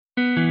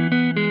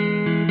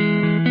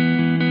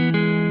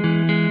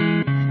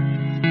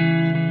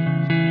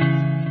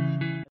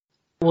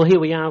Well,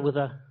 here we are with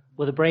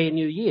a brand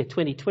new year,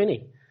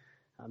 2020.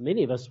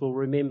 Many of us will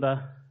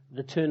remember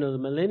the turn of the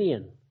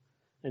millennium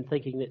and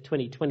thinking that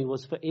 2020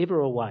 was forever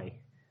away.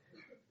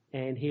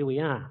 And here we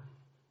are.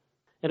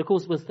 And of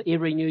course, with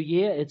every new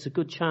year, it's a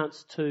good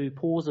chance to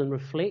pause and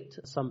reflect.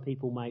 Some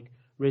people make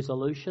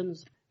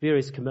resolutions,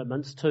 various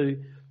commitments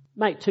to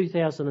make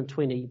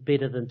 2020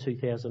 better than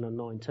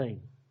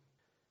 2019.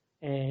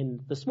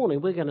 And this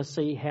morning, we're going to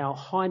see how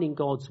hiding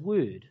God's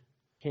Word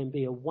can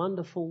be a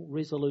wonderful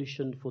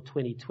resolution for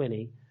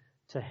 2020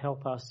 to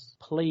help us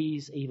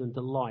please, even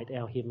delight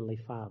our Heavenly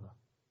Father.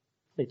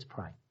 Let's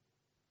pray.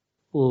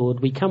 Lord,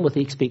 we come with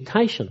the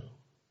expectation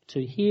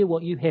to hear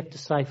what you have to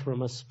say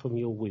from us from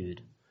your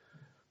word.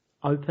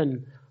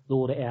 Open,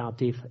 Lord, our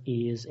deaf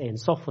ears and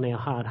soften our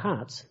hard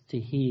hearts to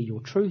hear your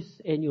truth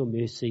and your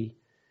mercy.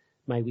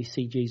 May we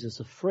see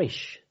Jesus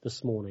afresh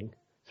this morning.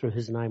 Through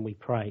his name we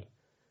pray.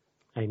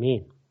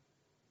 Amen.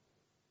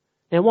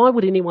 Now, why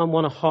would anyone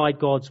want to hide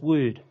God's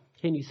word?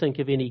 Can you think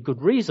of any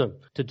good reason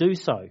to do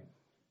so?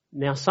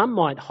 Now, some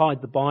might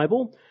hide the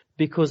Bible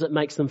because it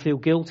makes them feel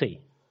guilty.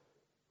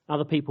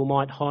 Other people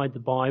might hide the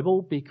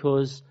Bible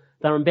because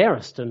they're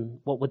embarrassed,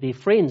 and what would their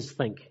friends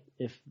think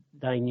if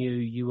they knew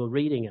you were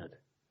reading it?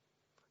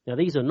 Now,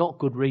 these are not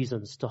good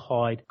reasons to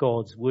hide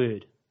God's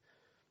word.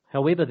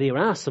 However, there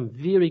are some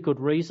very good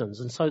reasons,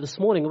 and so this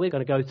morning we're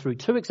going to go through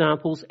two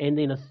examples and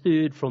then a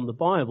third from the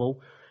Bible,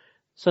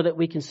 so that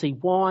we can see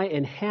why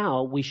and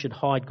how we should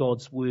hide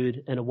God's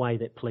word in a way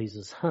that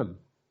pleases him.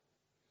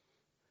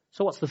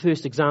 So what's the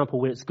first example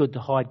where it's good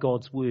to hide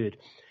God's word?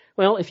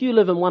 Well, if you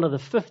live in one of the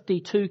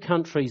 52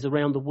 countries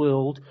around the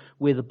world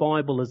where the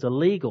Bible is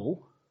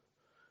illegal,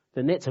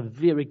 then that's a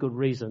very good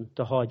reason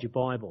to hide your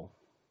Bible.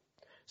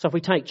 So if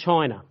we take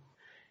China,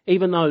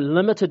 even though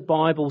limited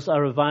Bibles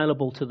are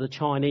available to the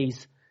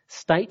Chinese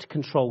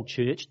state-controlled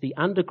church, the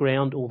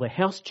underground or the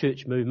house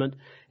church movement,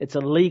 it's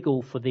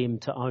illegal for them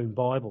to own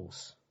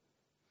Bibles.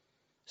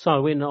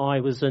 So when I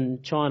was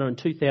in China in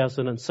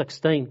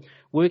 2016,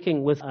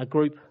 working with a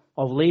group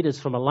of leaders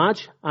from a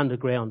large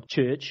underground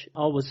church,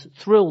 I was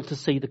thrilled to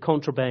see the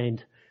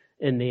contraband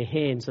in their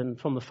hands. And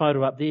from the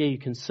photo up there, you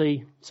can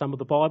see some of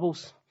the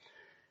Bibles.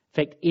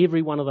 In fact,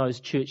 every one of those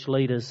church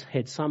leaders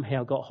had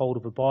somehow got hold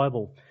of a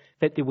Bible.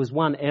 In fact, there was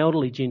one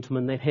elderly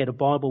gentleman that had a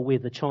Bible where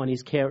the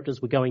Chinese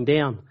characters were going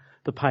down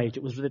the page.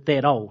 It was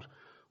that old.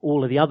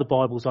 All of the other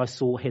Bibles I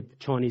saw had the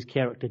Chinese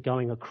character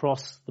going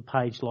across the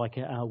page like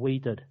we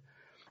did.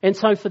 And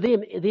so for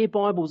them, their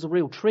Bible was a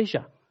real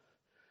treasure.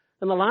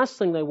 And the last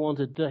thing they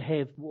wanted to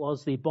have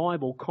was their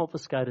Bible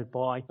confiscated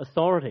by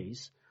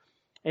authorities.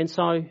 And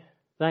so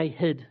they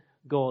hid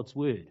God's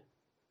word.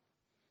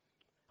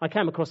 I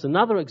came across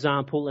another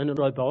example in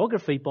a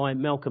biography by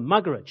Malcolm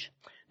Muggeridge.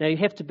 Now, you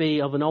have to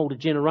be of an older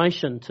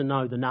generation to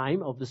know the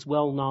name of this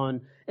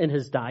well-known, in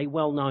his day,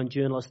 well-known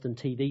journalist and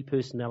TV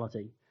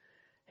personality.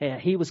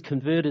 He was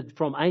converted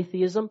from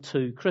atheism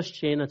to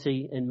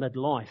Christianity in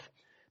midlife.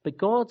 But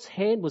God's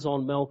hand was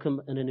on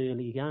Malcolm in an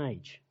early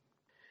age.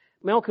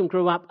 Malcolm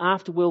grew up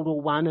after World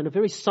War I in a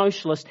very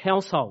socialist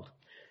household.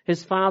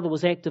 His father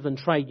was active in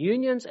trade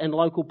unions and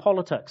local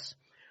politics.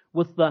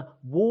 With the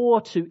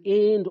war to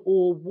end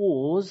all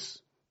wars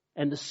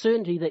and the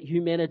certainty that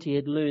humanity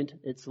had learnt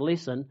its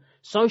lesson,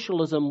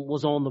 socialism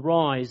was on the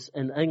rise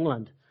in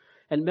England.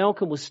 And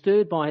Malcolm was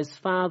stirred by his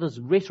father's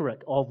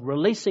rhetoric of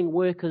releasing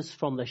workers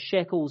from the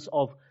shackles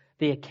of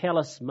their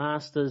callous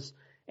masters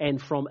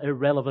and from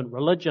irrelevant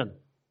religion.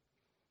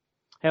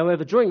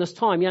 However, during this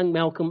time, young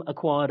Malcolm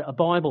acquired a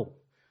Bible,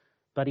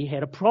 but he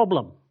had a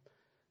problem.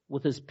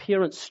 With his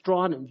parents'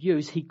 strident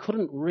views, he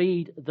couldn't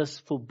read this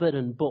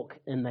forbidden book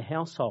in the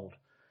household.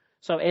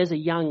 So as a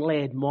young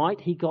lad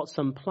might, he got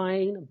some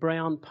plain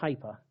brown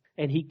paper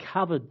and he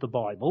covered the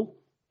Bible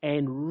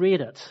and read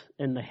it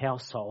in the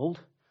household,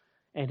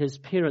 and his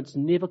parents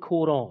never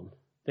caught on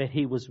that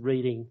he was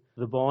reading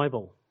the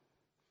Bible.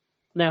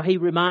 Now, he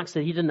remarks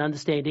that he didn't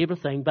understand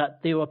everything,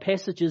 but there were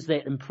passages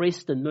that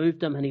impressed and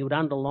moved him, and he would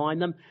underline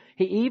them.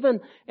 He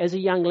even, as a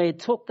young lad,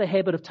 took the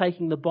habit of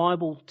taking the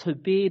Bible to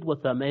bed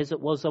with him, as it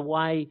was a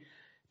way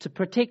to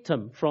protect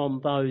him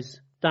from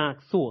those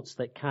dark thoughts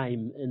that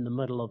came in the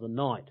middle of the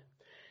night.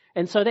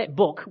 And so that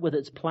book, with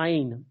its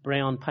plain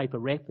brown paper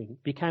wrapping,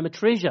 became a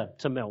treasure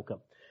to Malcolm.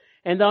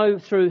 And though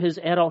through his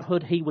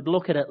adulthood he would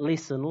look at it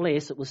less and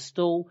less, it was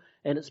still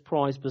in its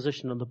prized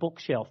position on the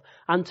bookshelf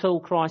until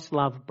Christ's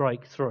love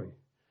broke through.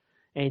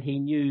 And he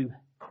knew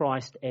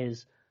Christ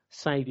as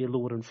Saviour,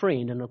 Lord and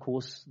friend. And of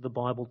course, the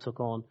Bible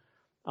took on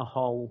a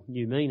whole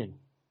new meaning.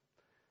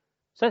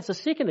 So that's the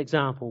second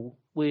example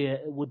where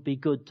it would be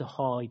good to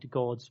hide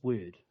God's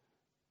word,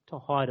 to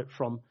hide it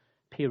from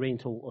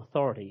parental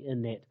authority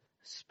in that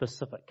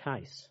specific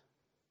case.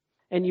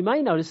 And you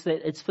may notice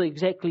that it's for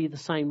exactly the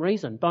same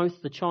reason.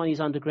 Both the Chinese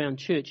underground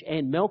church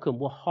and Malcolm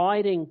were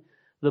hiding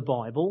the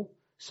Bible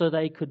so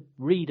they could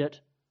read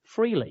it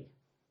freely.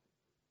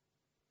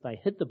 They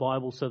hid the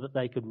Bible so that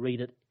they could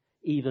read it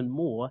even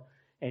more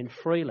and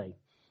freely.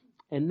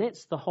 And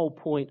that's the whole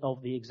point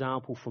of the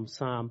example from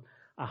Psalm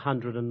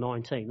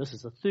 119. This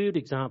is the third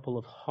example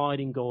of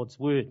hiding God's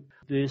word.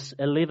 Verse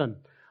 11,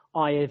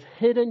 I have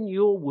hidden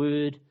your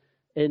word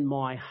in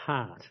my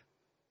heart.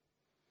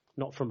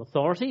 Not from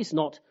authorities,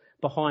 not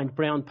behind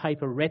brown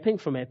paper wrapping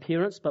from our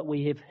parents, but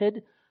we have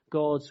hid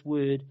God's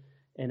word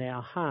in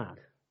our heart.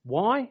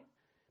 Why?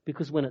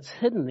 Because when it's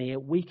hidden there,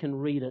 we can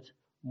read it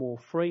more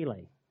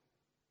freely.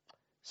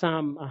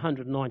 Psalm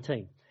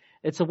 119.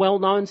 It's a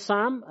well-known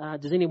psalm.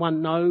 Does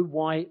anyone know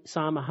why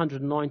Psalm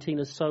 119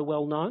 is so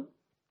well-known?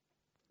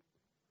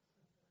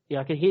 Yeah,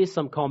 I can hear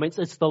some comments.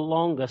 It's the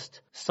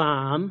longest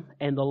psalm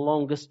and the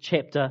longest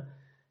chapter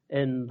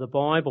in the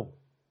Bible.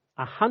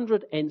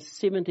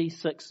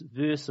 176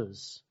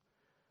 verses.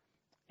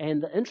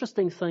 And the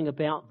interesting thing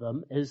about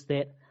them is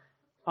that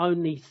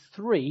only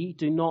 3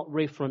 do not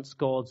reference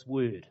God's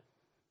word.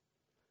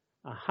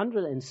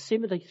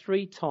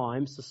 173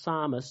 times the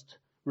psalmist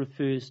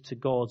refers to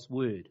God's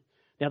word.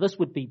 Now this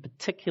would be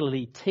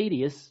particularly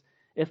tedious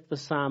if the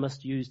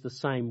psalmist used the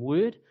same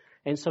word,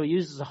 and so he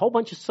uses a whole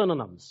bunch of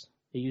synonyms.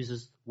 He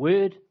uses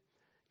word,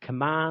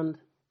 command,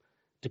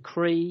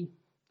 decree,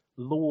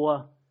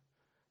 law,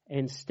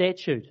 and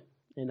statute,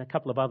 and a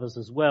couple of others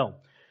as well.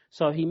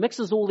 So he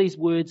mixes all these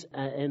words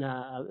in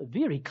a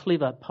very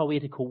clever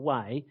poetical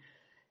way,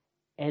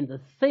 and the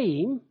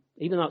theme,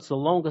 even though it's the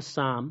longest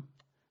psalm,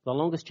 the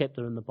longest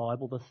chapter in the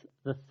Bible,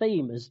 the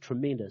theme is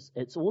tremendous.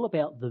 It's all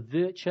about the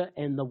virtue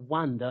and the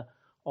wonder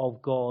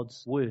of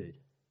God's word.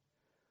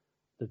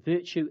 The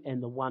virtue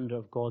and the wonder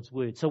of God's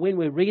word. So when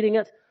we're reading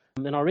it,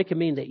 and I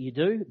recommend that you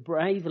do,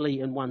 bravely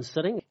in one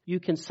sitting,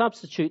 you can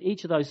substitute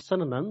each of those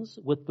synonyms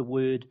with the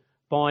word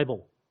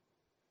Bible.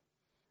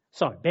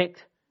 So back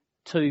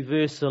to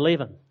verse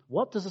 11.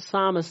 What does the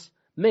psalmist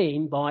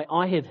mean by,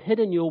 I have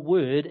hidden your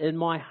word in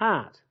my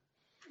heart?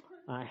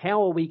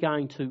 How are we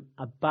going to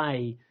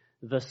obey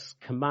this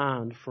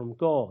command from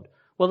God?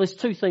 Well, there's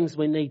 2 things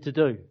we need to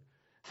do.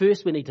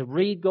 First, we need to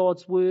read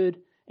God's word,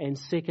 and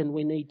second,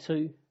 we need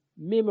to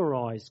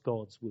memorize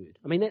God's word.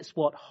 I mean, that's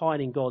what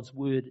hiding God's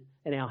word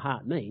in our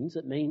heart means.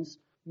 It means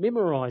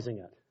memorizing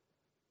it.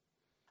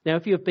 Now,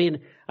 if you've been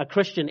a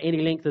Christian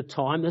any length of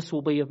time, this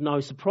will be of no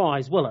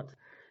surprise, will it?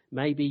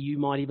 Maybe you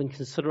might even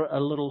consider it a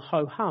little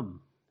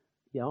ho-hum.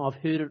 You know, I've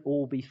heard it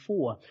all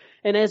before.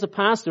 And as a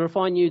pastor, if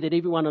I knew that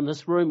everyone in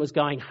this room was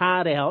going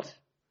hard out,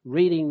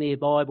 reading their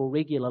Bible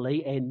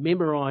regularly and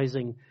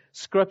memorizing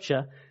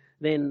Scripture,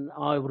 then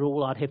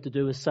all I'd have to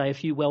do is say a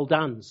few well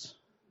dones.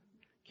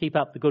 Keep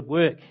up the good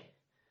work.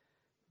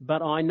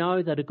 But I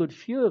know that a good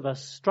few of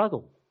us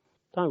struggle,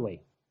 don't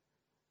we?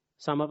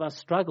 Some of us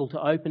struggle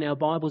to open our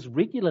Bibles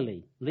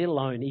regularly, let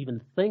alone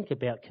even think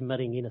about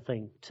committing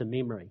anything to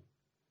memory.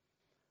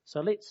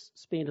 So let's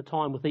spend a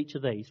time with each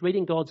of these.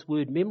 Reading God's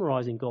word,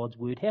 memorizing God's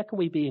word. How can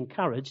we be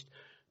encouraged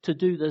to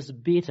do this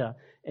better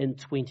in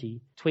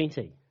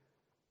 2020?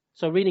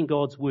 So reading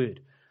God's word.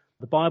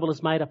 The Bible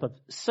is made up of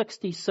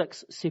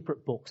 66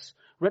 separate books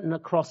written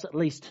across at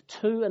least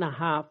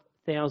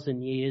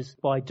 2,500 years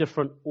by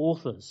different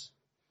authors,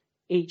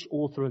 each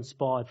author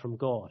inspired from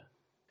God.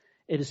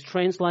 It is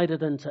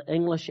translated into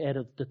English out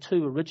of the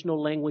 2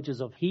 original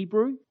languages of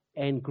Hebrew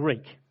and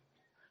Greek.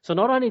 So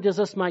not only does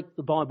this make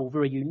the Bible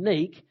very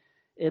unique,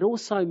 it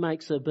also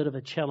makes it a bit of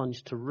a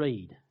challenge to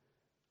read.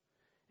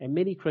 And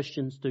many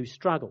Christians do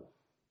struggle.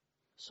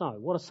 So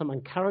what are some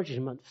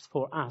encouragements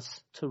for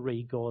us to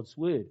read God's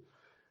word?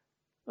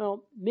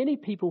 Well, many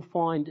people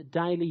find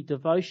daily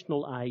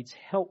devotional aids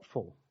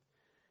helpful.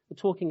 We're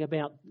talking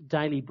about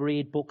daily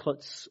bread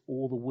booklets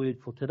or the word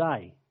for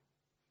today.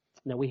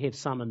 Now we have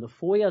some in the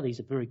foyer. These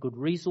are very good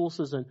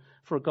resources, and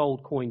for a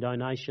gold coin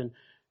donation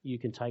you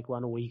can take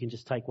one, or you can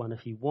just take one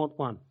if you want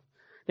one.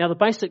 Now the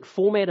basic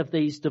format of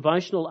these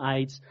devotional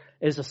aids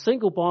is a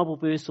single Bible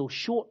verse or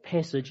short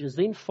passage is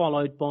then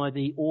followed by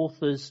the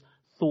author's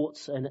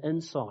thoughts and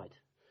insight.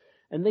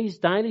 And these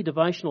daily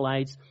devotional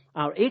aids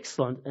are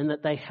excellent in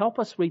that they help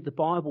us read the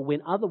Bible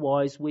when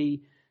otherwise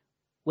we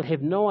would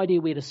have no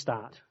idea where to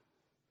start.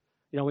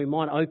 You know, we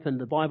might open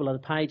the Bible at a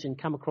page and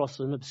come across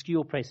an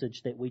obscure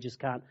passage that we just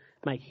can't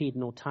make head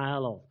nor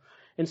tail of.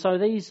 And so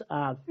these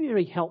are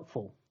very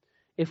helpful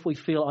if we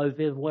feel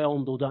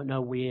overwhelmed or don't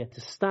know where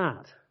to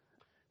start.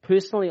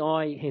 Personally,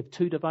 I have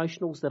 2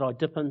 devotionals that I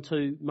dip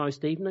into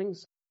most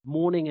evenings.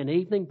 Morning and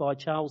Evening by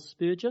Charles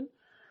Spurgeon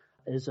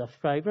is a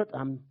favourite.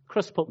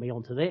 Chris put me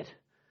onto that,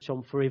 which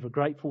I'm forever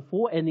grateful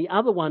for. And the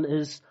other one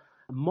is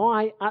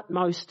My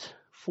Utmost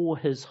for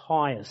His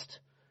Highest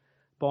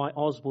by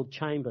Oswald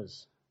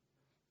Chambers.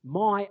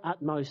 My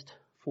Utmost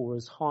for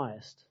His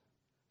Highest.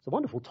 It's a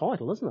wonderful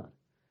title, isn't it?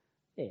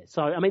 Yeah.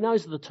 So, I mean,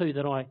 those are the 2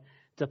 that I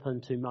dip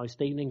into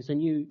most evenings, and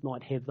you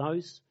might have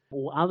those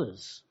or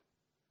others.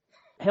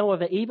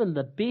 However, even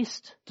the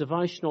best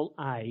devotional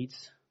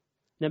aids,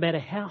 no matter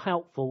how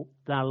helpful,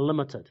 they're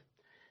limited.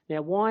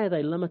 Now, why are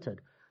they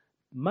limited?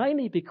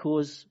 Mainly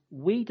because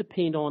we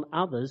depend on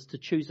others to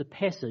choose a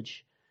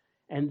passage,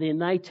 and then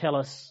they tell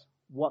us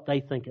what they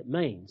think it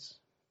means.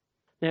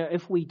 Now,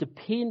 if we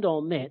depend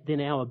on that, then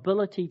our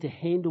ability to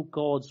handle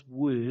God's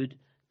word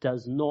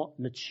does not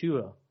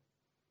mature.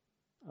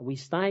 We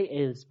stay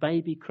as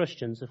baby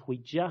Christians if we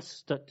just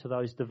stick to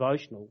those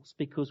devotionals,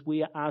 because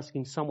we are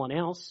asking someone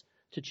else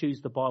to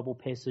choose the Bible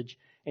passage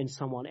and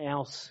someone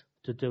else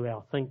to do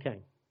our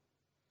thinking.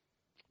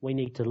 We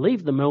need to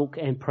leave the milk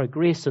and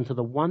progress into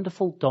the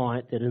wonderful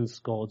diet that is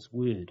God's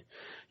Word.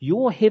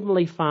 Your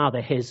Heavenly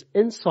Father has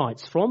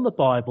insights from the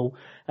Bible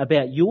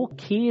about your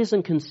cares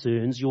and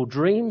concerns, your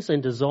dreams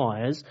and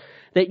desires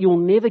that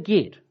you'll never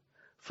get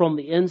from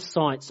the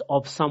insights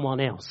of someone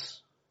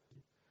else.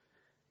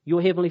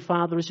 Your Heavenly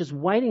Father is just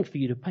waiting for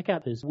you to pick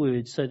up His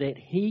Word so that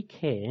He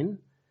can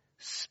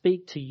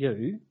speak to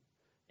you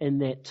in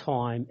that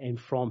time and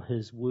from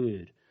His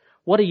Word.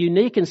 What a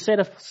unique and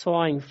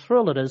satisfying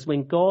thrill it is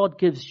when God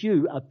gives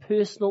you a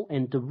personal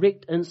and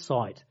direct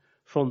insight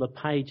from the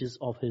pages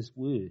of His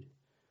Word.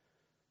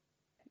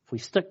 If we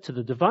stick to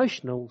the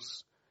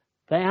devotionals,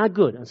 they are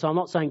good. And so I'm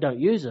not saying don't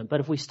use them,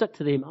 but if we stick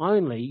to them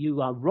only,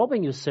 you are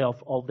robbing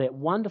yourself of that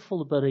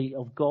wonderful ability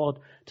of God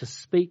to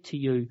speak to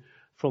you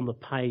from the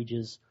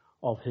pages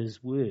of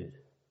His Word.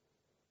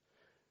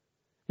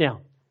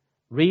 Now,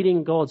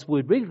 reading God's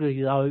Word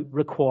regularly, though,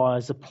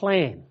 requires a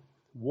plan.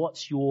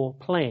 What's your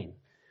plan?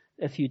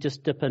 If you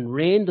just dip in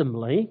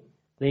randomly,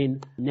 then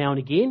now and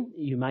again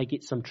you may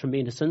get some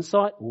tremendous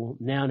insight, or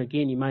now and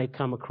again you may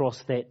come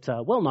across that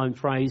well-known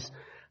phrase,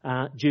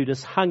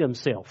 Judas hung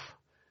himself.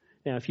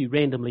 Now, if you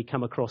randomly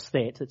come across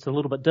that, it's a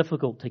little bit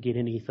difficult to get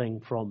anything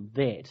from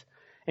that.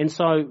 And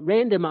so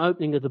random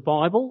opening of the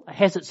Bible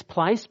has its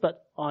place,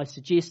 but I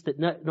suggest that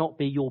not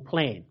be your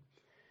plan.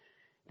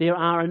 There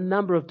are a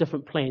number of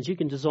different plans. You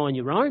can design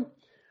your own,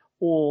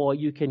 or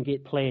you can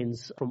get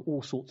plans from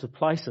all sorts of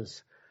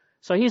places.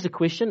 So here's a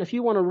question. If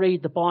you want to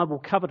read the Bible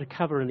cover to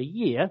cover in a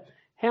year,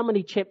 how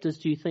many chapters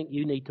do you think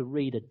you need to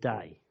read a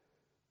day?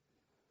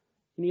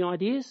 Any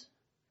ideas?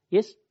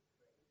 Yes?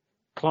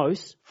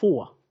 Close.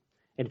 4.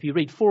 And if you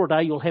read 4 a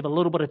day, you'll have a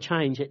little bit of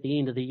change at the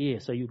end of the year.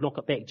 So you knock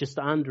it back just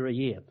under a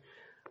year.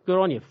 Good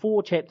on you.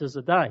 4 chapters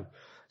a day.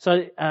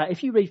 So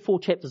if you read 4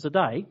 chapters a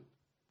day,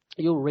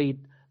 you'll read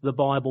the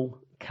Bible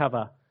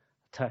cover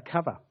to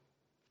cover.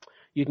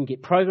 You can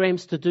get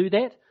programs to do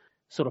that.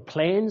 Sort of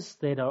plans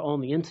that are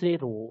on the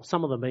internet, or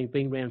some of them have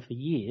been around for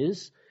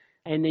years,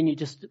 and then you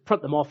just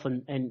print them off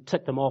and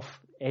tick them off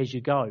as you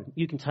go.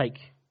 You can take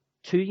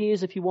 2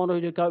 years if you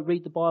wanted to go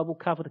read the Bible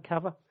cover to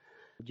cover.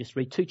 Just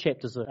read 2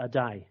 chapters a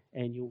day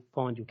and you'll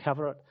find you'll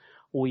cover it.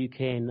 Or you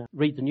can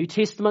read the New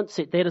Testament,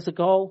 set that as a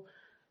goal,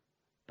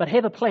 but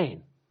have a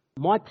plan.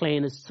 My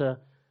plan is to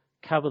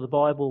cover the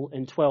Bible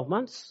in 12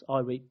 months.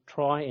 I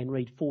try and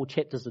read 4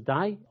 chapters a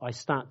day. I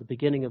start the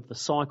beginning of the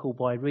cycle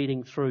by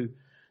reading through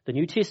the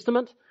New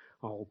Testament.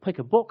 I'll pick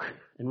a book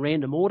in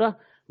random order,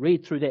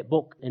 read through that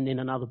book, and then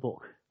another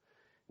book.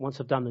 Once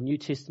I've done the New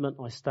Testament,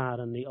 I start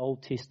in the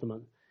Old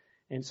Testament.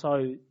 And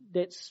so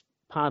that's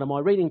part of my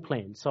reading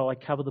plan. So I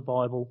cover the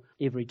Bible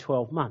every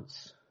 12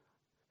 months.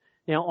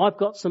 Now, I've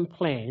got some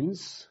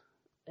plans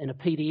in a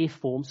PDF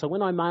form, so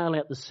when I mail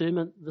out the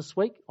sermon this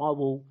week, I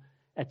will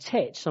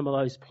attach some of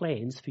those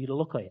plans for you to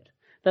look at.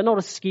 They're not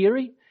as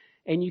scary,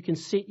 and you can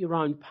set your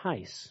own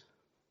pace.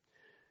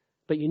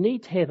 But you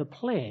need to have a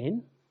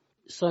plan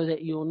so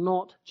that you're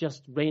not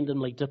just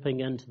randomly dipping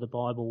into the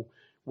Bible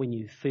when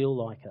you feel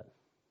like it.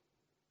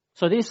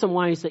 So there's some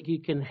ways that you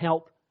can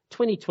help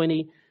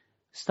 2020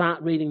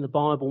 start reading the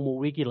Bible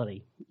more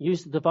regularly.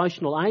 Use the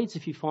devotional aids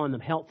if you find them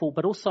helpful,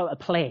 but also a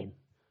plan.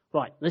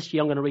 Right, this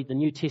year I'm going to read the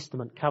New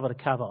Testament cover to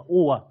cover,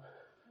 or,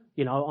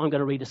 I'm going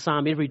to read a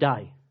psalm every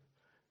day.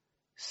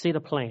 Set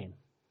a plan.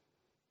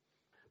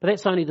 But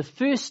that's only the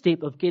first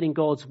step of getting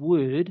God's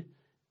Word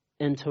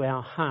into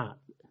our heart.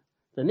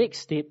 The next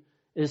step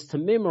is to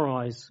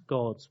memorize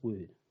God's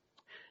Word.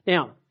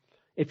 Now,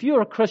 if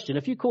you're a Christian,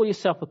 if you call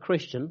yourself a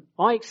Christian,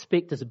 I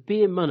expect as a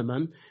bare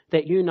minimum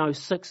that you know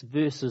 6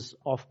 verses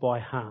off by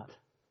heart.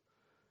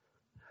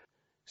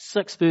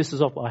 6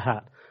 verses off by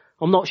heart.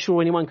 I'm not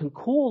sure anyone can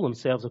call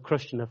themselves a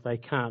Christian if they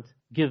can't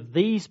give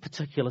these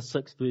particular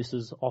 6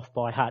 verses off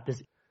by heart.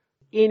 Does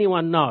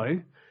anyone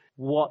know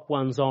what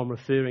ones I'm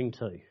referring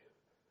to?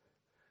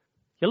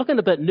 You're looking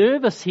a bit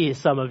nervous here,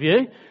 some of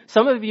you.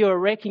 Some of you are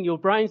racking your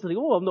brains and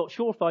thinking, I'm not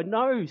sure if I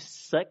know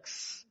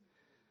 6.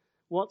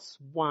 What's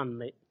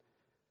one?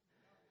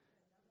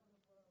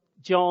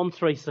 John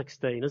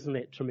 3:16, isn't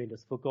that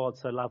tremendous? For God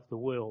so loved the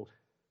world.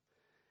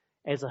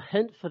 As a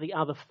hint for the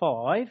other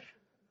 5,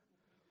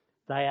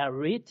 they are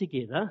read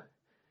together.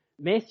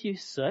 Matthew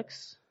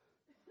 6,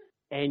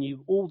 and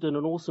you all did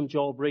an awesome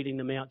job reading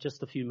them out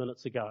just a few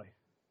minutes ago.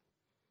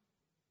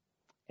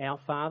 Our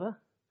Father,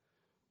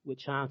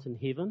 which art in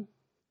heaven,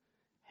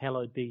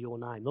 hallowed be your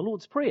name. The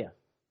Lord's Prayer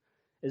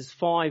is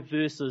 5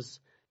 verses.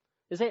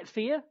 Is that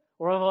fair,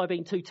 or have I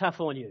been too tough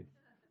on you?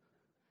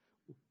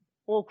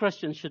 All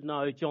Christians should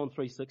know John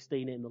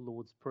 3:16 and the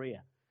Lord's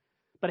Prayer.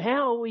 But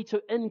how are we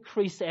to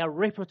increase our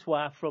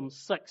repertoire from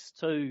 6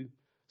 to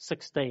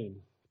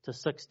 16 to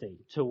 60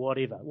 to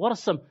whatever? What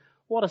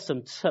are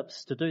some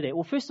tips to do that?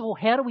 Well, first of all,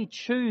 how do we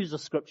choose a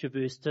scripture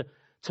verse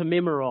to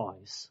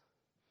memorize?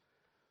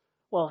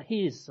 Well,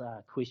 here's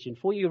a question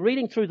for you. You're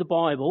reading through the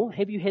Bible.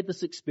 Have you had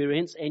this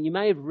experience? And you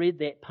may have read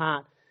that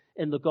part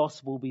in the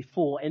gospel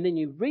before, and then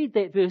you read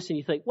that verse and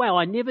you think, wow,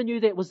 I never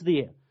knew that was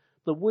there.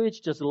 The words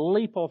just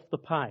leap off the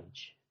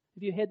page.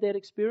 Have you had that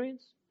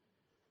experience?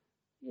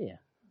 Yeah.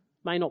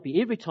 May not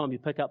be every time you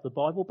pick up the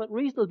Bible, but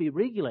reasonably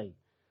regularly.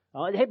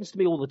 It happens to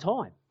me all the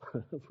time.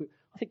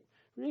 I think,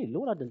 really,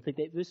 Lord, I didn't think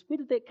that verse, where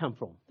did that come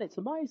from? That's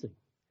amazing.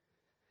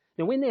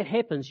 Now, when that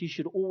happens, you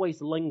should always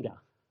linger.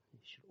 You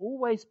should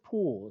always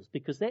pause,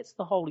 because that's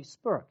the Holy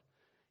Spirit.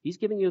 He's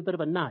giving you a bit of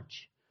a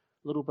nudge,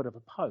 a little bit of a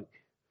poke.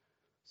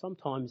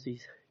 Sometimes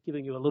he's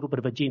giving you a little bit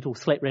of a gentle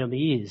slap round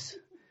the ears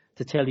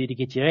to tell you to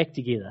get your act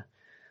together.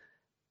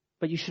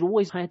 But you should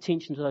always pay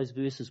attention to those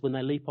verses when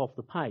they leap off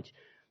the page.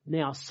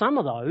 Now, some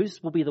of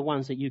those will be the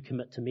ones that you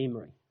commit to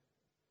memory.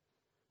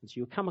 And so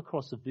you'll come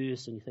across a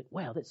verse and you think,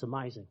 wow, that's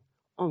amazing.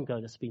 I'm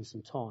going to spend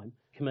some time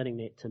committing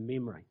that to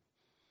memory.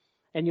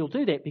 And you'll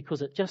do that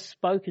because it just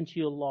spoke into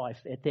your life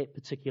at that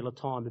particular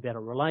time about a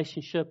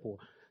relationship or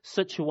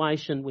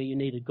situation where you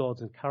needed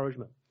God's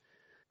encouragement.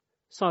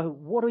 So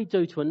what do we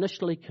do to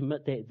initially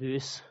commit that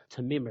verse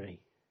to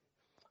memory?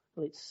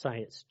 Let's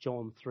say it's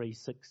John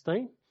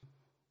 3:16.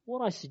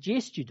 What I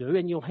suggest you do,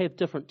 and you'll have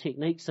different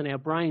techniques and our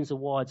brains are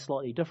wired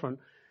slightly different,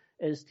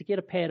 is to get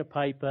a pad of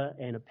paper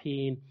and a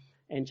pen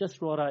and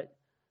just write out,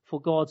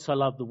 "For God so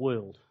loved the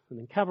world," and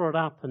then cover it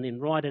up and then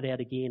write it out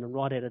again and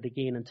write it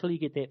again until you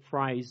get that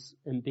phrase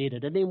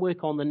embedded, and then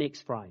work on the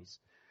next phrase.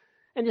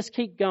 And just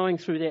keep going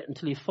through that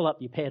until you fill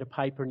up your pad of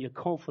paper and you're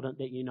confident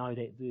that you know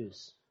that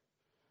verse.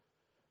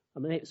 I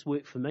mean, that's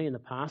worked for me in the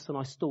past, and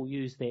I still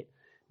use that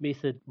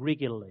method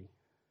regularly.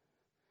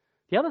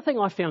 The other thing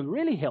I found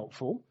really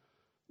helpful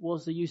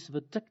was the use of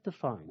a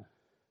dictaphone.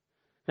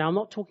 Now, I'm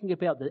not talking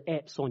about the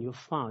apps on your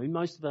phone.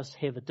 Most of us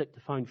have a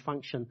dictaphone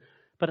function,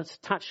 but it's a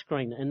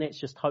touchscreen, and that's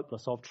just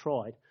hopeless. I've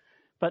tried.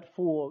 But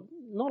for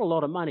not a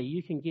lot of money,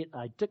 you can get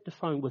a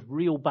dictaphone with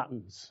real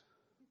buttons,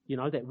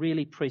 that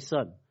really press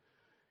in.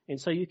 And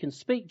so you can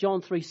speak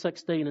John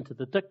 3:16 into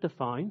the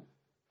dictaphone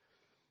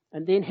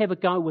and then have a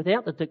go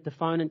without the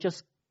dictaphone and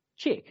just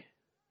check.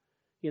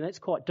 That's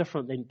quite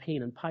different than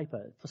pen and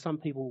paper. For some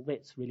people,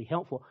 that's really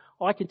helpful.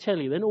 I can tell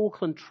you, in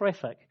Auckland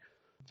traffic,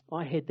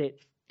 I had that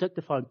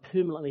dictaphone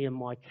permanently in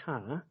my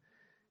car,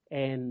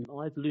 and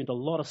I've learned a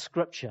lot of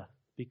scripture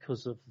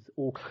because of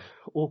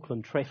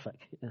Auckland traffic.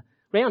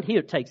 Around here,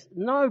 it takes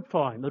no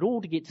time at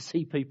all to get to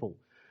see people.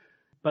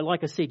 But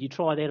like I said, you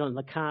try that on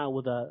the car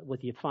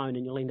with your phone,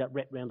 and you'll end up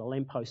wrapped around a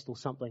lamppost or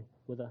something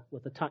with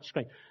a touch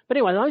screen. But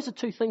anyway, those are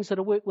two things that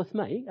have worked with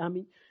me. I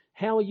mean,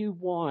 how are you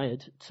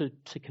wired to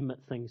commit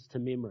things to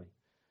memory?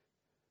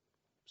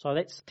 So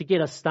that's to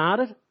get us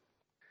started.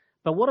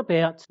 But what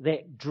about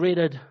that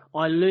dreaded,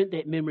 I learnt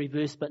that memory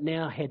verse, but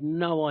now had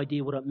no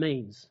idea what it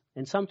means?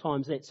 And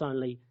sometimes that's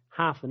only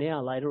half an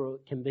hour later, or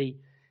it can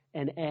be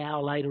an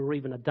hour later, or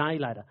even a day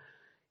later.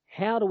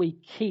 How do we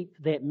keep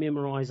that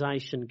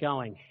memorization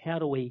going? How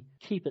do we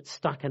keep it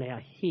stuck in our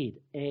head?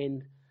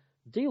 And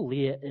the deal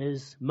there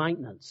is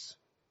maintenance,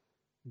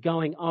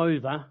 going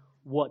over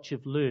what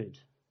you've learned.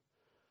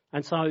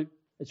 And so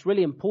it's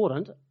really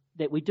important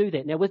that we do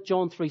that. Now, with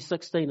John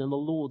 3:16 and the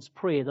Lord's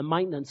Prayer, the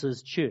maintenance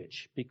is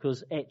church,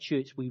 because at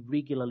church we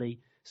regularly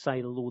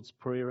say the Lord's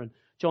Prayer, and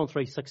John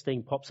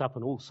 3:16 pops up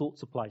in all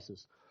sorts of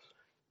places.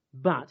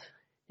 But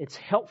it's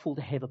helpful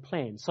to have a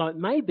plan. So it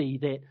may be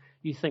that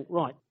you think,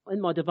 right,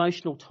 in my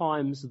devotional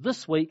times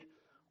this week,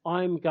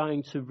 I'm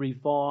going to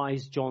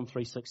revise John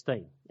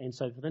 3:16. And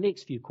so for the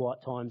next few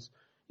quiet times,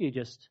 you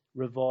just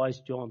revise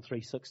John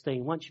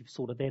 3:16. Once you've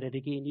sorted that out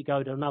again, you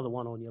go to another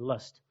one on your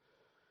list.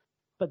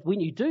 But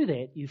when you do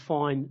that, you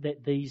find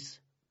that these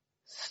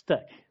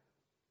stick.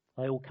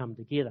 They all come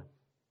together.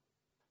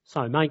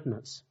 So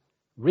maintenance,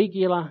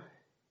 regular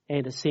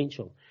and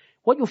essential.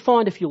 What you'll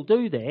find if you'll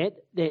do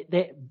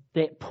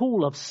that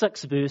pool of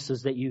 6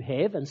 verses that you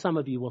have, and some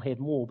of you will have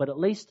more, but at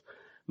least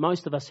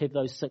most of us have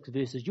those 6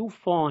 verses, you'll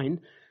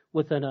find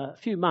within a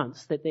few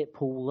months that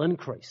pool will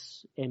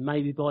increase. And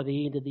maybe by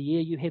the end of the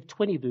year you have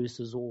 20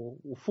 verses or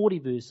 40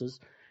 verses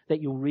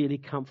that you're really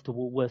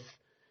comfortable with,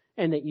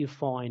 and that you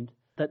find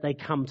that they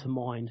come to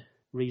mind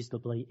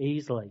reasonably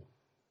easily.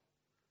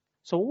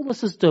 So all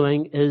this is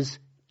doing is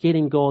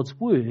getting God's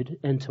word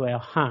into our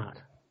heart.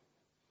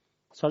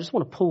 So I just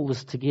want to pull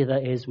this together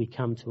as we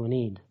come to an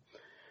end.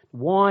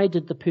 Why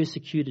did the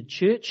persecuted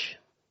church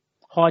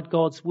hide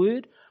God's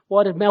word?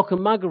 Why did Malcolm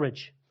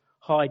Muggeridge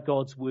hide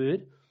God's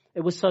word?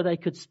 It was so they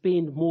could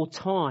spend more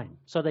time,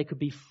 so they could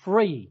be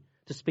free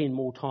to spend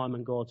more time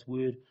in God's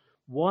word.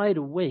 Why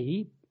do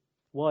we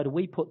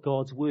put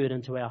God's word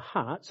into our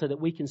heart so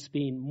that we can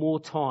spend more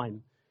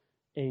time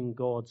in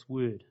God's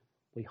word?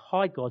 We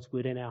hide God's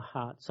word in our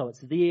heart so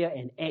it's there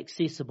and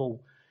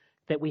accessible,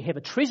 that we have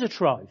a treasure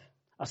trove,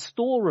 a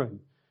storeroom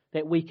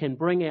that we can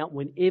bring out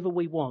whenever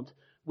we want,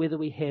 whether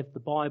we have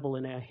the Bible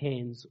in our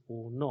hands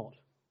or not.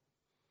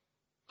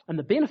 And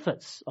the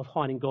benefits of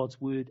hiding God's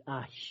word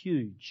are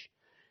huge.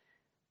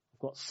 I've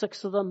got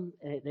 6 of them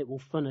that will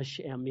finish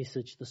our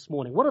message this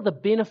morning. What are the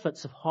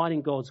benefits of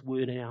hiding God's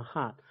word in our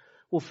heart?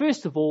 Well,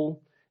 first of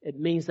all, it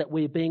means that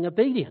we're being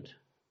obedient.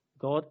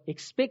 God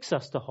expects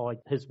us to hide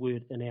his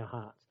word in our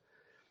hearts.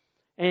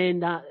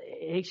 And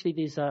actually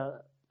there's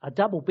a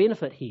double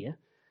benefit here,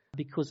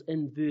 because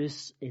in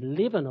verse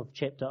 11 of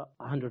chapter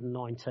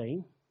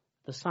 119,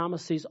 the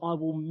psalmist says, I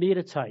will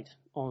meditate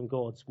on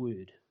God's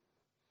word.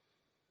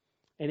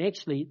 And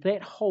actually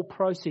that whole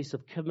process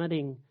of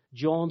committing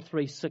John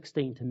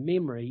 3:16 to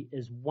memory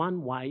is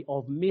one way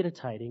of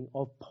meditating,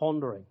 of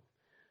pondering.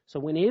 So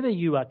whenever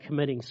you are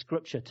committing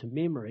scripture to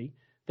memory,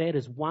 that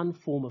is one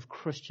form of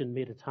Christian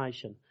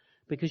meditation,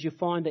 because you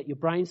find that your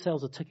brain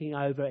cells are ticking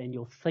over and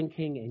you're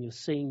thinking and you're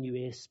seeing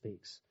new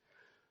aspects.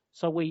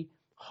 So we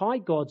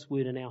hide God's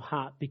word in our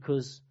heart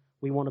because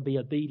we want to be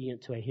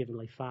obedient to our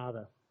Heavenly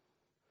Father.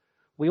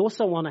 We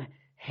also want to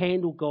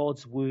handle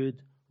God's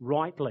word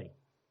rightly.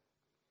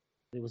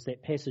 There was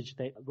that passage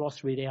that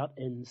Ross read out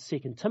in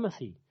 2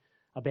 Timothy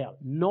about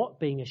not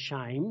being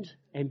ashamed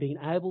and being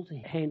able to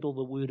handle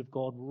the word of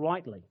God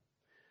rightly.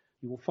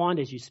 You will find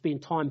as you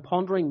spend time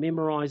pondering,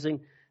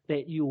 memorizing,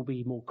 that you will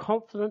be more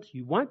confident,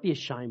 you won't be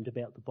ashamed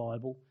about the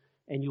Bible,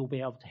 and you'll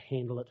be able to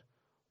handle it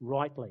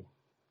rightly.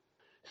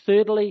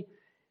 Thirdly,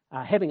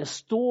 having a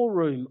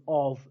storeroom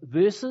of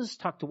verses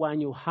tucked away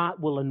in your heart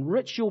will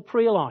enrich your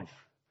prayer life.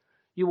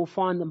 You will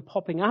find them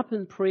popping up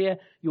in prayer.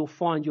 You'll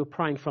find you're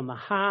praying from the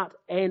heart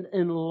and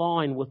in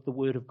line with the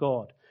Word of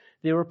God.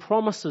 There are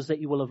promises that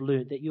you will have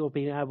learnt that you'll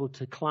be able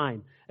to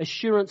claim,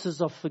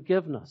 assurances of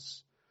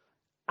forgiveness,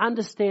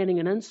 understanding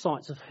and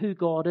insights of who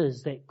God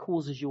is that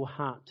causes your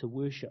heart to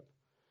worship.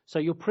 So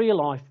your prayer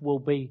life will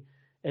be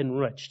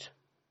enriched.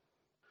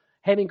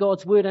 Having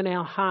God's Word in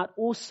our heart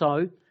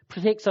also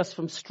protects us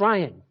from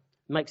straying.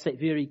 Makes that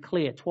very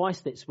clear.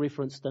 Twice that's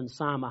referenced in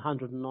Psalm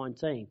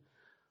 119.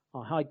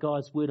 I hide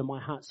God's word in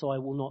my heart so I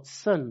will not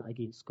sin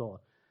against God.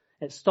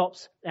 It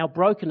stops our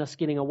brokenness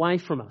getting away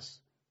from us.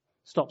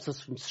 Stops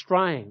us from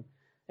straying.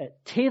 It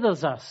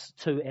tethers us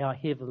to our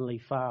Heavenly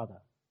Father.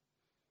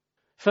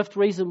 Fifth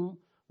reason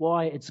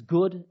why it's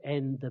good,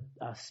 and the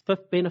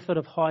fifth benefit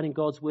of hiding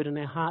God's word in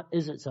our heart,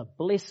 is it's a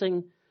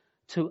blessing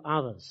to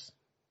others.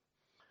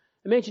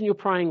 Imagine you're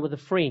praying with a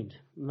friend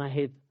and they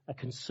have a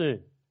concern.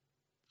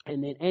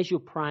 And then as you're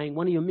praying,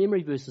 one of your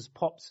memory verses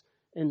pops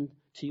into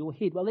your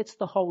head. Well, that's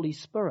the Holy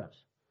Spirit.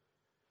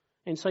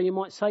 And so you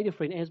might say to your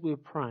friend, as we were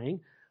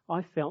praying,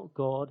 I felt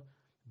God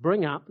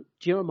bring up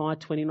Jeremiah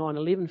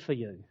 29:11 for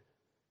you.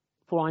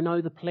 For I know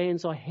the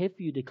plans I have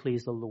for you,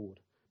 declares the Lord.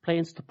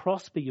 Plans to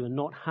prosper you and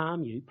not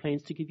harm you.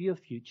 Plans to give you a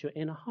future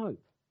and a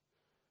hope.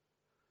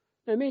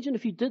 Now imagine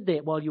if you did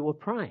that while you were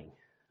praying.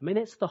 I mean,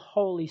 that's the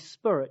Holy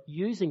Spirit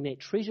using that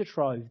treasure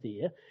trove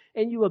there,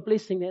 and you were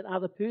blessing that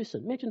other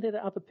person. Imagine that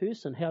other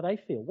person, how they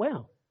feel.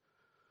 Wow,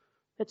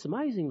 that's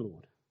amazing,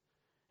 Lord.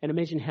 And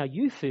imagine how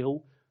you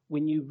feel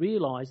when you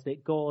realize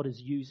that God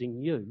is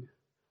using you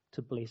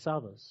to bless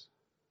others.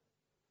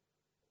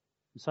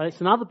 So that's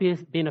another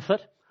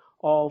benefit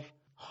of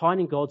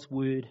hiding God's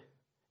word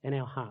in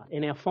our heart.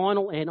 And our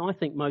final, and I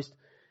think most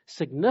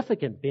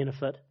significant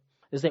benefit,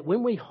 is that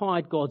when we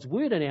hide God's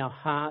word in our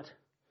heart,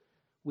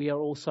 we are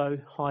also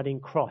hiding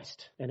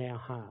Christ in our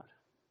heart.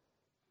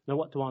 Now,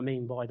 what do I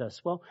mean by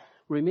this? Well,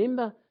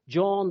 remember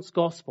John's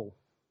Gospel,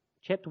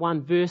 chapter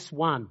 1, verse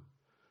 1.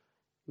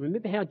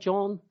 Remember how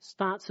John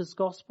starts his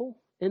Gospel?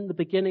 In the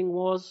beginning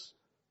was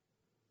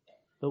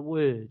the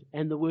Word,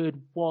 and the Word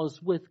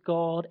was with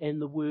God, and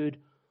the Word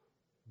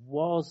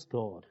was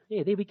God.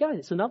 Yeah, there we go.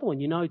 That's another one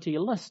you know to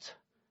your list.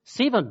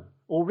 7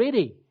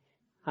 already.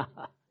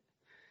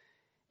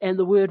 And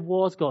the Word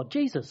was God.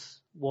 Jesus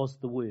was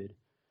the Word.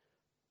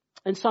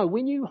 And so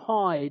when you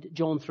hide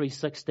John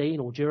 3:16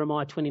 or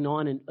Jeremiah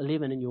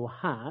 29:11 in your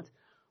heart,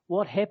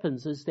 what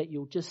happens is that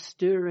you're just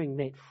stirring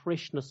that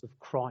freshness of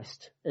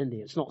Christ in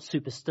there. It's not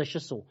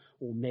superstitious or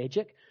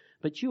magic,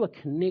 but you are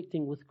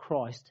connecting with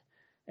Christ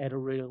at a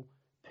real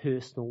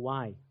personal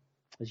way.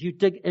 As you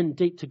dig in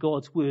deep to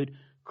God's word,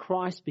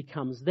 Christ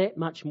becomes that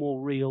much more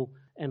real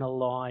and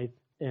alive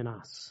in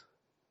us.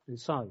 And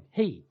so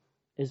he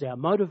is our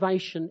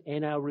motivation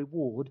and our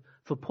reward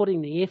for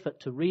putting the effort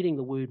to reading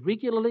the word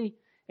regularly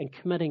and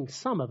committing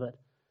some of it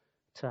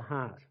to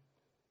heart.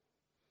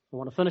 I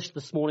want to finish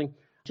this morning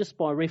just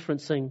by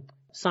referencing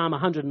Psalm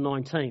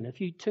 119. If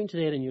you turn to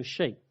that in your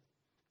sheet,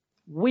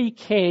 we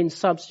can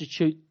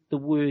substitute the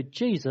word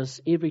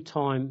Jesus every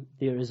time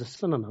there is a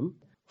synonym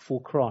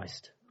for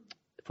Christ,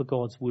 for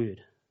God's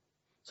word.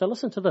 So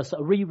listen to this,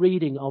 a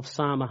rereading of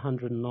Psalm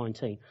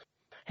 119.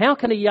 How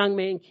can a young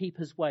man keep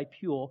his way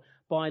pure?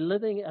 By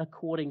living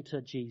according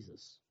to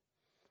Jesus.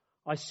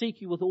 I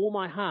seek you with all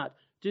my heart.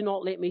 Do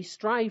not let me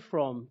stray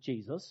from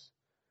Jesus.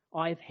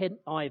 I have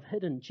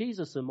hidden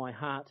Jesus in my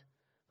heart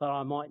that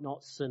I might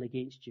not sin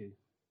against you.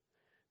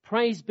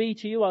 Praise be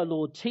to you, O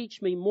Lord.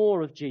 Teach me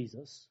more of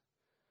Jesus.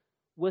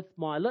 With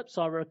my lips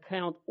I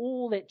recount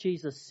all that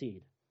Jesus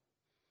said.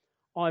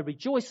 I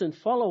rejoice in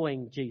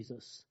following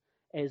Jesus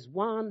as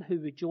one who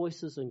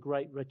rejoices in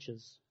great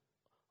riches.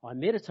 I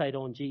meditate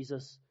on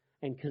Jesus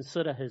and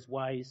consider his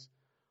ways.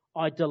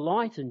 I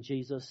delight in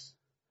Jesus.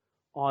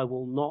 I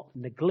will not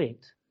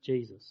neglect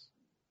Jesus.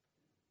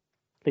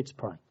 Let's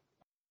pray.